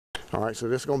All right, so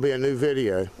this is going to be a new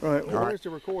video. All right, well, where's the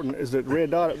recording? Is it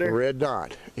red dot up there? The red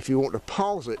dot. If you want to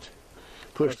pause it,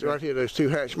 push right here, those two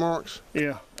hatch marks.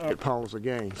 Yeah. It pauses the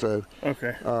game. So,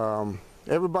 okay.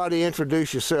 Everybody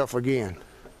introduce yourself again.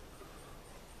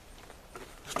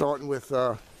 Starting with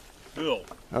Bill.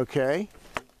 Okay.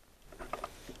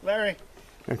 Larry.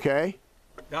 Okay.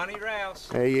 Donnie Rouse.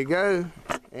 There you go.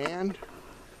 And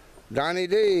Donnie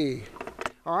D.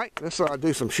 All right, let's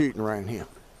do some shooting around here.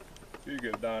 You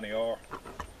go, Donnie R.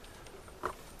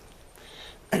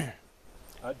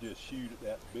 I just shoot at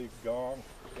that big gong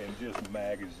and just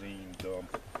magazine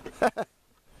dump.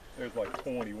 There's like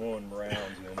 21 rounds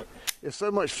in it. It's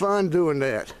so much fun doing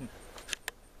that.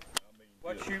 I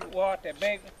mean, shoot what? The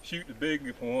big? Shoot the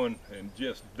big one and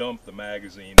just dump the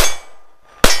magazine.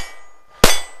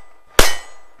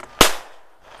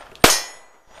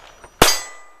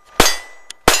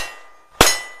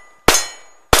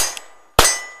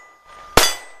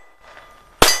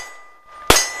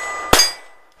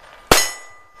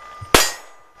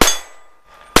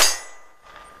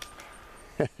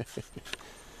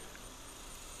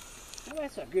 Well,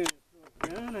 that's a good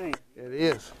gun, ain't it? It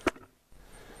is.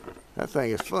 That thing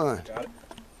is fun. Got it?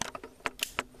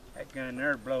 That gun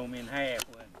there blow me in half,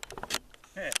 wouldn't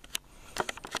it?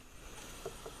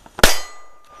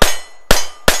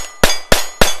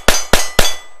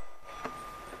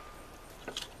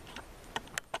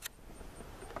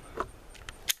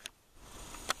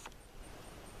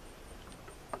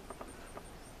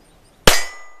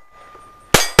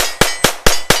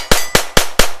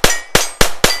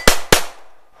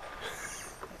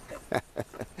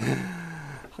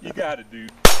 You got it,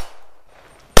 dude.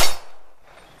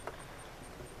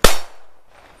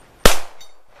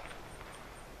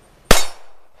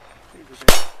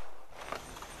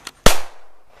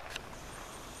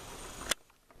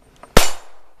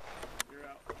 You're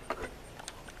out.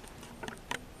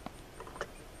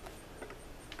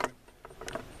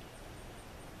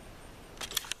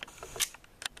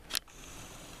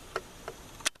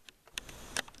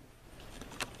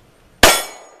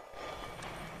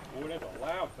 Boy, that's a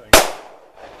loud thing.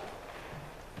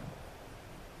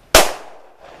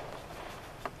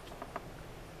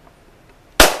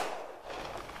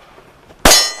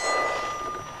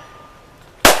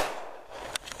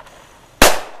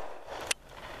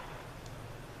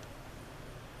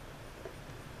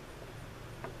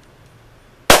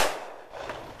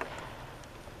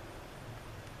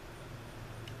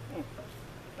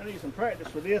 I need some practice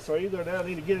for this, or either now I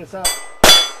need to get inside.